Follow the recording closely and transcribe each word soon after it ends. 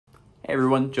Hey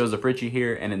everyone, Joseph Ritchie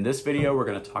here, and in this video we're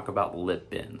going to talk about lip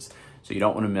bends, so you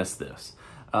don't want to miss this.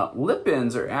 Lip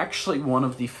bends are actually one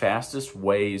of the fastest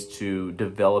ways to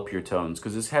develop your tones,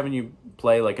 because it's having you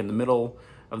play like in the middle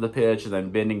of the pitch and then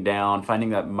bending down,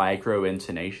 finding that micro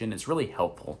intonation. It's really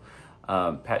helpful.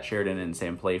 Pat Sheridan and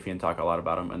Sam Palafian talk a lot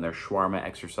about them in their shawarma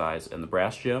exercise in the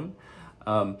brass gym,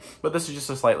 but this is just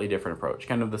a slightly different approach,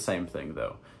 kind of the same thing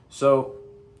though. So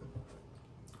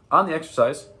on the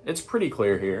exercise, it's pretty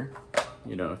clear here,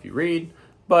 you know, if you read,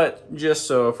 but just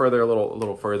so a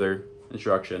little further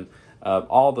instruction,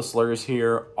 all the slurs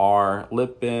here are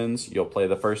lip bends. You'll play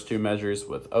the first two measures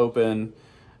with open,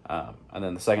 and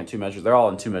then the second two measures, they're all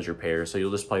in 2-measure pairs, so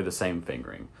you'll just play the same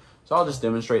fingering. So I'll just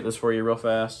demonstrate this for you real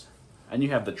fast. And you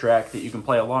have the track that you can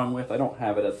play along with. I don't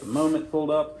have it at the moment pulled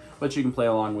up, but you can play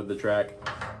along with the track.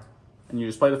 And you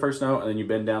just play the first note, and then you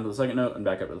bend down to the second note and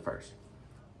back up to the first.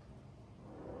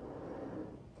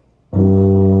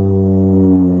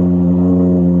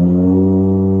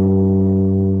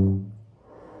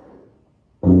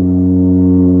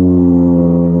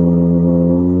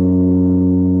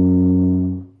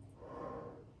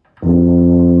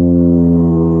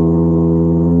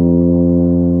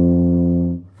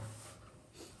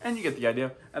 And you get the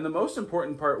idea. And the most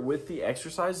important part with the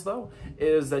exercise though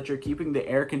is that you're keeping the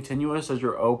air continuous as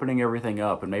you're opening everything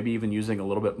up, and maybe even using a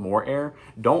little bit more air.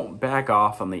 Don't back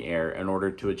off on the air in order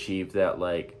to achieve that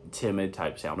like timid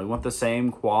type sound. We want the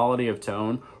same quality of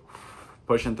tone,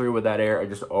 pushing through with that air and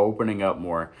just opening up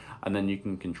more, and then you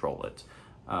can control it.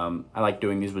 I like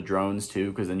doing these with drones too,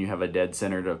 because then you have a dead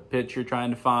center to pitch you're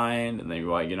trying to find, and then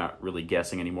you're not really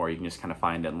guessing anymore. You can just kind of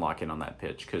find it and lock in on that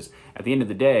pitch, because at the end of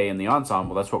the day in the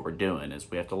ensemble, that's what we're doing,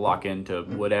 is we have to lock into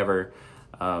whatever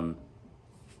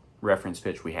reference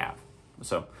pitch we have.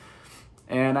 So,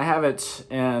 and I have it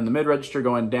in the mid register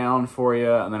going down for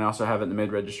you, and then I also have it in the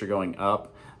mid register going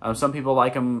up. Some people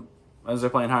like them as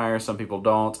they're playing higher, some people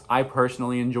don't. I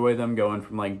personally enjoy them going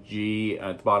from like G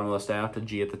at the bottom of the staff to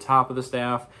G at the top of the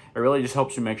staff. It really just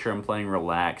helps you make sure I'm playing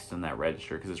relaxed in that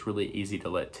register, because it's really easy to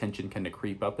let tension kind of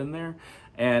creep up in there.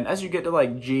 And as you get to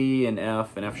like G and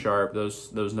F sharp,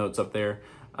 those notes up there,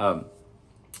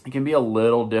 it can be a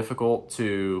little difficult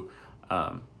to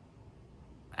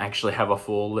actually have a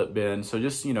full lip bend. So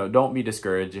just, you know, don't be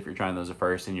discouraged if you're trying those at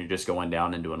first and you're just going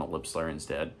down and doing a lip slur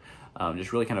instead.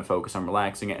 Just really kind of focus on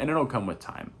relaxing it, and it'll come with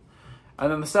time.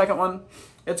 And then the second one,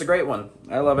 it's a great one.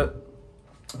 I love it.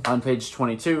 On page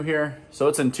 22 here. So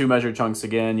it's in 2-measure chunks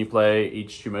again. You play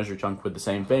each 2-measure chunk with the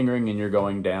same fingering, and you're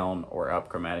going down or up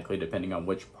chromatically depending on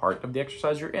which part of the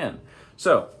exercise you're in.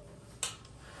 So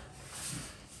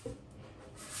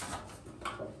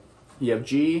you have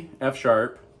G, F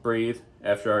sharp, breathe,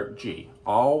 F sharp, G,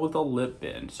 all with a lip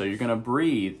bend. So you're going to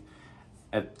breathe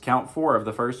at count 4 of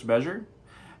the first measure,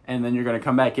 and then you're going to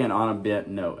come back in on a bent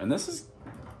note. And this is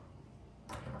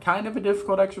kind of a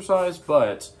difficult exercise,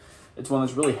 but it's one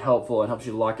that's really helpful and helps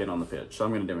you lock in on the pitch. So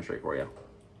I'm going to demonstrate for you.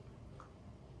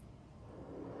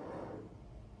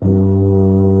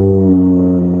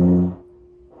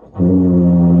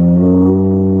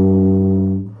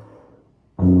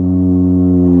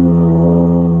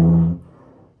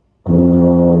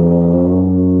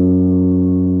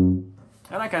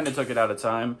 And I kind of took it out of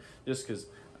time just because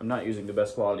I'm not using the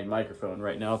best quality microphone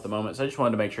right now at the moment, so I just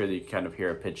wanted to make sure that you kind of hear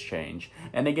a pitch change.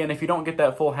 And again, if you don't get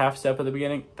that full half step at the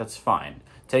beginning, that's fine.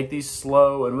 Take these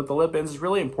slow, and with the lip bends, it's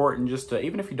really important just to,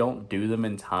 even if you don't do them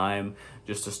in time,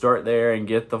 just to start there and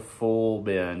get the full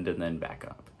bend and then back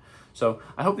up. So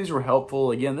I hope these were helpful.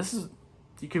 Again, this is,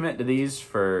 you commit to these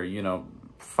for, you know,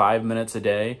 5 minutes a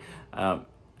day.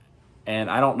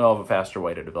 And I don't know of a faster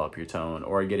way to develop your tone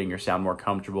or getting your sound more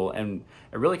comfortable. And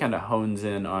it really kind of hones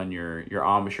in on your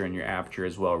embouchure and your aperture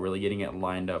as well, really getting it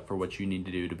lined up for what you need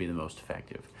to do to be the most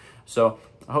effective. So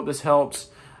I hope this helps.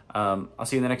 I'll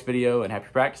see you in the next video, and happy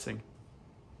practicing.